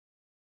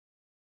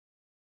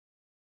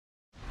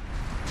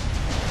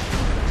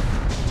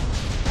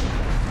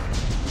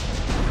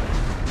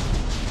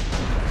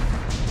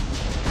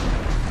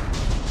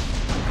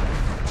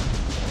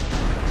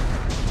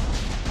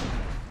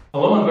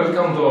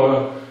welcome to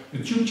our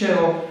YouTube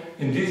channel.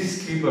 In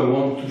this clip I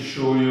want to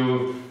show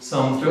you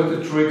some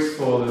dirty tricks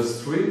for the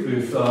street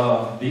with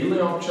a daily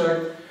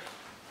object.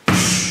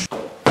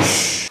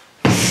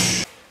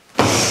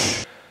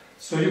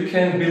 So you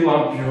can build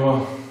up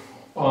your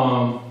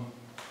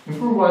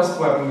improvised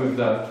weapon with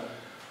that.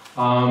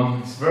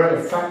 It's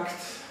very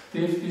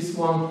effective, this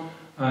one,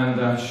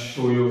 and I'll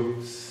show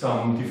you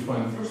some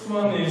different. First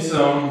one is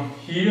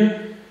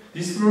here.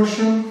 This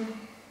version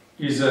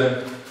is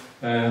a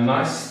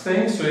nice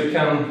thing, so you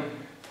can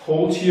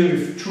hold here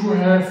with 2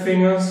 hand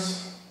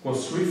fingers or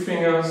 3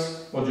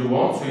 fingers, what you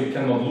want, so you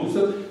cannot lose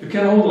it. You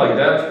can hold like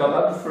that, but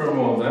I prefer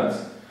more of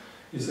that.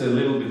 It's a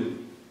little bit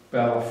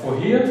better. For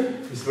here,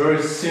 it's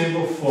very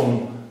simple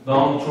from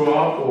down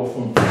drop or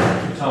from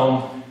to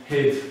down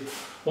hit.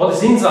 What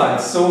is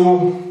inside? So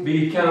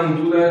we can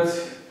do that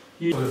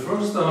here. For the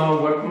first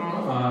weapon,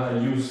 I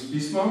use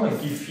this one. I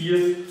give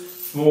here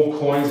small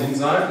coins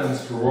inside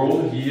and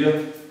roll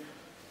here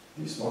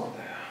this one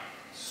there.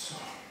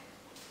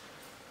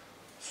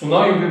 So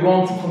now we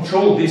want to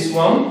control this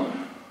one,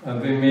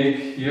 and we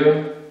make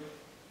here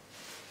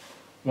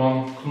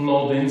one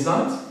knot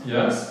inside.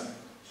 Yes,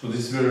 so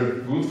this is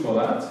very good for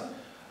that.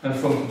 And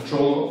from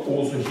control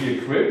also here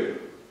grip,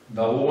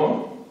 double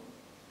one,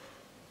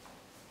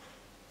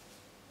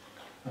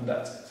 and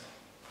that's it.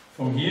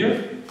 From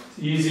here, it's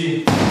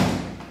easy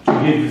to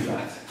hit with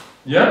that.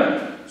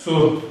 Yeah.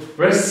 So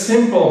very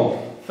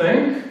simple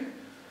thing.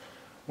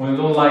 When you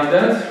don't like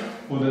that,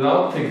 put it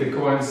out, take the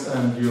coins,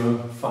 and you're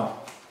fine.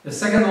 The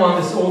second one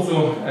is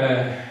also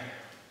a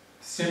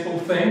simple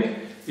thing,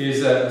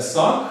 is a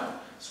sock.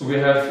 So we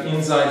have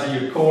inside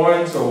here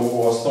coins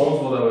or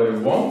stones, whatever you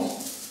want.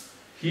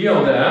 Here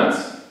on the end,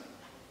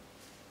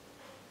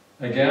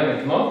 again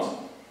a knot.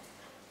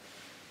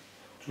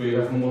 So you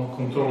have more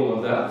control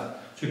of that.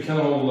 So you can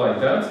hold like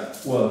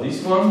that, or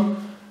this one,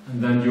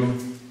 and then you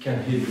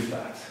can hit with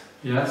that.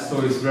 Yeah,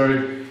 so it's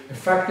very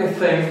effective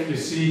thing. You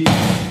see,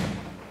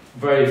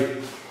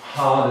 very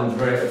hard and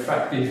very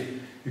effective.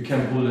 You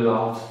can pull it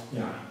out.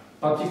 Yeah,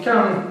 but you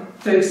can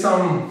take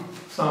some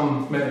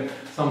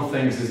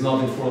things. It's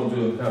not important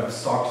to have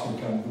socks. You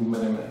can do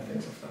many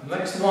things of that.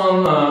 Next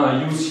one,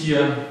 I use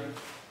here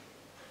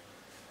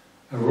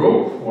a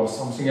rope or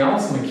something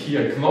else. Make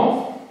here a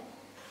knot.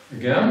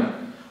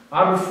 Again,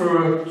 I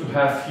prefer to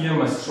have here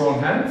my strong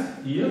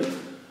hand here,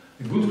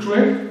 a good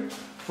grip.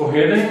 For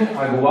hitting,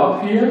 I go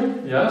up here,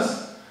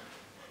 yes,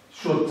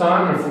 short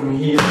time, and from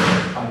here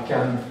I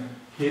can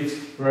hit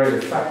very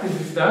effective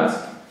with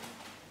that.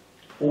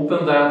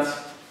 Open that,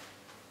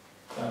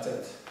 that's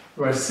it.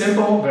 Very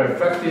simple, very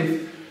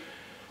effective.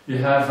 You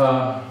have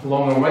a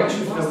longer range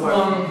with that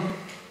one.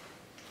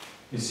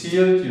 You see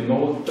it, you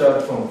know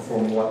that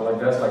from like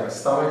that, like a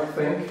stomach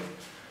thing.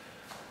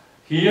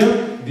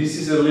 Here, this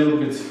is a little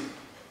bit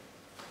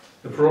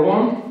the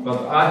problem,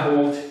 but I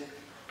hold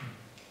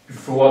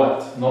before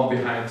that, not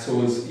behind,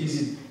 so it's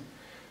easy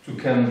to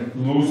can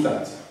lose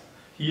that.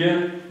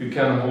 Here you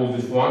can hold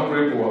with 1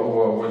 grip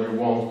or when you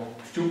want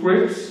 2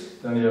 grips,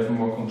 then you have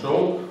more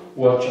control,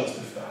 or just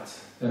with that.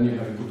 Then you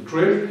have a good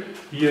grip.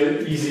 Here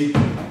easy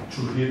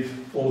to hit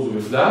also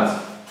with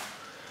that.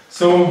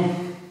 So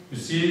you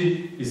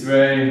see it's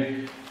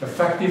very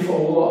effective,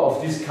 all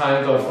of this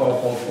kind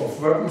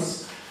of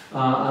weapons.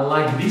 I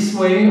like this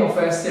way of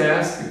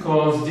SDS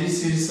because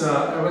this is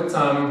every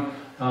time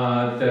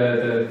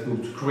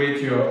to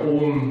create your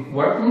own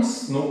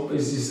weapons. No,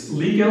 this is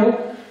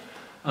legal.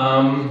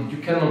 You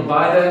cannot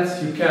buy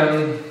that. You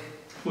can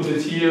put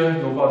it here.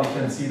 Nobody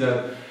can see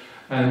that.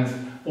 And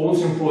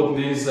also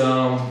important is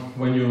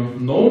when you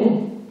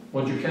know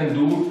what you can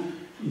do,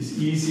 is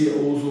easy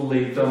also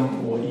later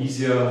or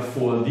easier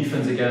for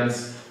defense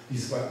against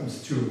these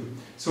weapons too.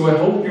 So I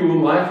hope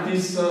you like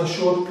this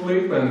short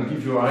clip and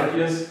give your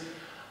ideas.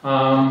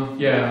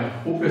 Yeah,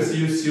 hope I see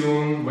you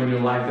soon. When you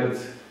like it,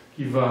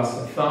 give us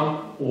a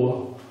thumb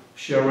or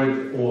share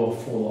it or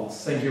follow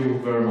us. Thank you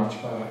very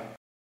much. Bye bye.